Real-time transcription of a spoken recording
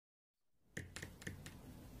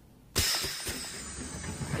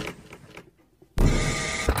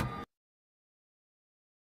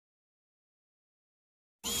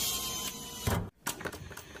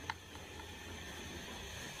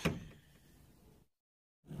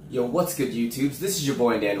Yo, what's good YouTubes? This is your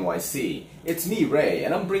boy in the NYC. It's me, Ray,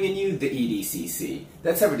 and I'm bringing you the EDCC.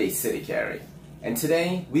 That's Everyday City Carry. And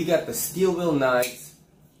today, we got the Steelwill Knives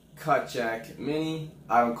Cutjack Mini.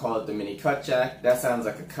 I don't call it the Mini Cutjack. That sounds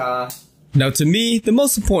like a car. Now to me, the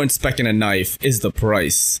most important spec in a knife is the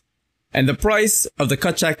price. And the price of the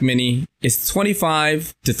Cutjack Mini is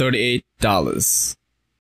 $25 to $38.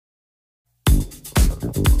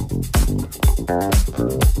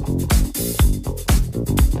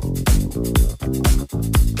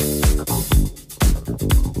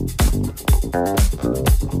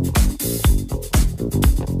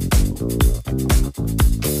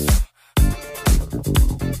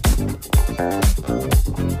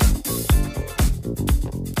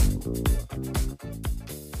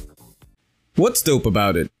 What's dope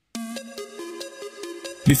about it?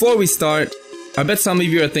 Before we start, I bet some of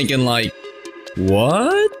you are thinking like,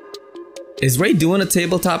 what? Is Ray doing a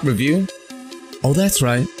tabletop review? Oh, that's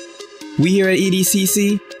right. We here at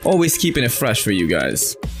EDCC, always keeping it fresh for you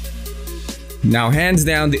guys. Now, hands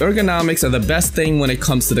down, the ergonomics are the best thing when it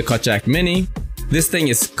comes to the Cutjack Mini. This thing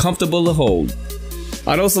is comfortable to hold.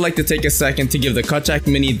 I'd also like to take a second to give the Cutjack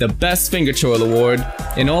Mini the best finger choil award.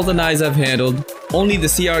 In all the knives I've handled, only the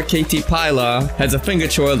CRKT Pila has a finger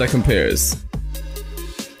choil that compares.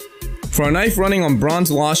 For a knife running on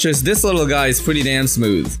bronze washers, this little guy is pretty damn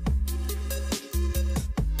smooth.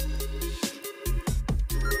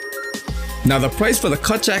 Now the price for the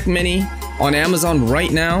Cutjack Mini on Amazon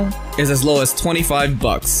right now is as low as 25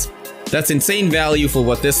 bucks. That's insane value for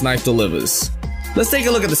what this knife delivers. Let's take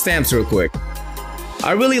a look at the stamps real quick.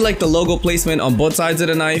 I really like the logo placement on both sides of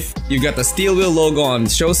the knife. You've got the Steelwill logo on the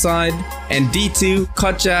show side, and D2,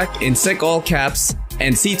 Cutjack in sick all caps,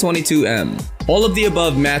 and C22M. All of the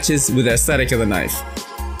above matches with the aesthetic of the knife.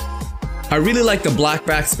 I really like the black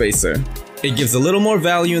back spacer. It gives a little more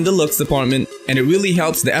value in the looks department, and it really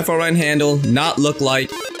helps the FRN handle not look like.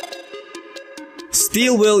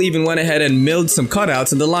 Steelwill even went ahead and milled some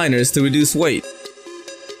cutouts in the liners to reduce weight.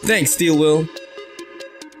 Thanks, Steelwill.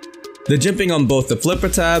 The jimping on both the flipper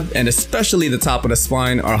tab and especially the top of the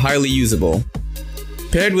spine are highly usable.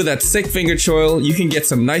 Paired with that sick finger choil, you can get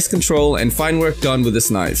some nice control and fine work done with this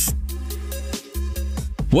knife.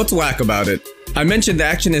 What's whack about it? I mentioned the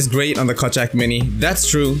action is great on the Cutjack Mini, that's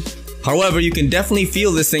true. However, you can definitely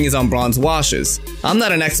feel this thing is on bronze washers. I'm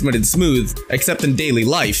not an expert in smooth, except in daily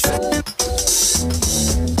life.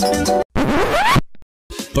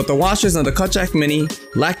 But the washers on the Cutjack Mini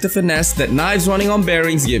lack the finesse that knives running on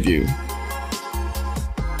bearings give you.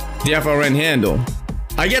 The FRN handle.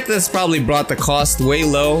 I get this probably brought the cost way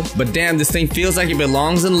low, but damn, this thing feels like it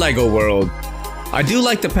belongs in Lego World. I do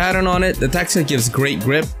like the pattern on it, the texture gives great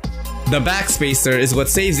grip. The back spacer is what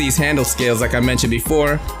saves these handle scales like I mentioned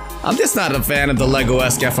before. I'm just not a fan of the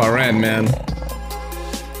Lego-esque FRN, man.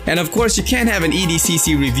 And of course, you can't have an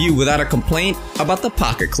EDCC review without a complaint about the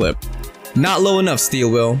pocket clip. Not low enough,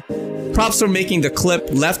 Steelwill. Props for making the clip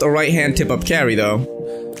left or right hand tip up carry though.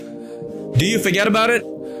 Do you forget about it?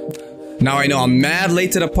 Now I know I'm mad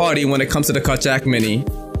late to the party when it comes to the Cutjack Mini.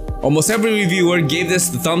 Almost every reviewer gave this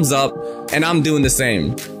the thumbs up, and I'm doing the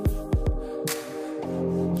same.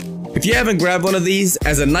 If you haven't grabbed one of these,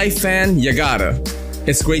 as a knife fan, you gotta.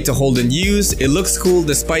 It's great to hold and use, it looks cool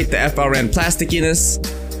despite the FRN plasticiness.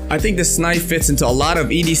 I think this knife fits into a lot of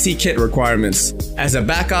EDC kit requirements, as a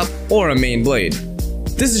backup or a main blade.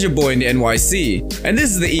 This is your boy in the NYC, and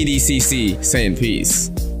this is the EDCC saying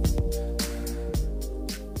peace.